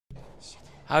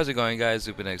How's it going, guys?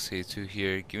 ZubenXK2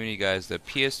 here, giving you guys the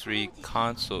PS3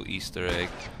 console Easter egg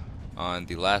on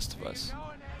The Last of Us.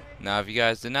 Now, if you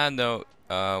guys did not know,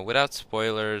 without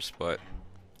spoilers, but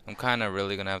I'm kind of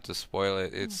really gonna have to spoil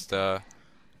it. It's the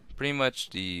pretty much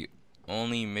the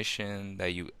only mission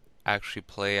that you actually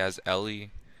play as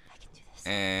Ellie,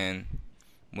 and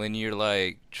when you're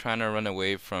like trying to run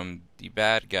away from the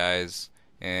bad guys,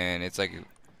 and it's like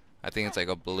I think it's like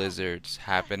a blizzard's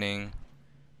happening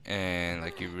and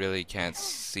like you really can't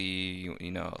see,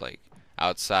 like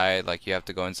outside, like you have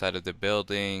to go inside of the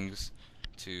buildings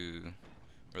to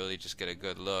really just get a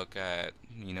good look at,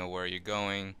 where you're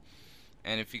going.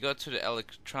 And if you go to the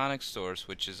electronic stores,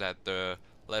 which is at the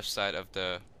left side of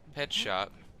the pet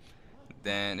shop,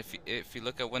 then if you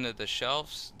look at one of the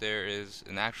shelves, there is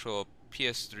an actual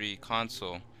PS3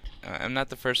 console. I'm not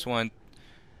the first one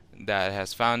that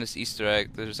has found this Easter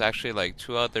egg. There's actually like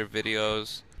two other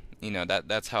videos.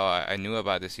 That's how I knew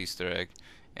about this Easter egg.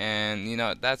 And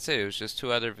that's it. It was just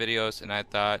two other videos, and I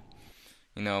thought,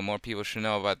 more people should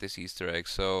know about this Easter egg.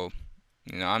 So,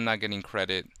 I'm not getting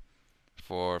credit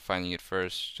for finding it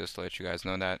first, just to let you guys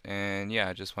know that. And yeah,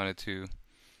 I just wanted to,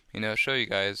 show you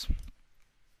guys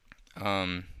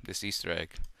this Easter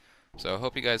egg. So I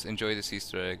hope you guys enjoy this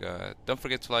Easter egg. Don't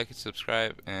forget to like and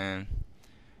subscribe, and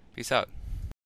peace out.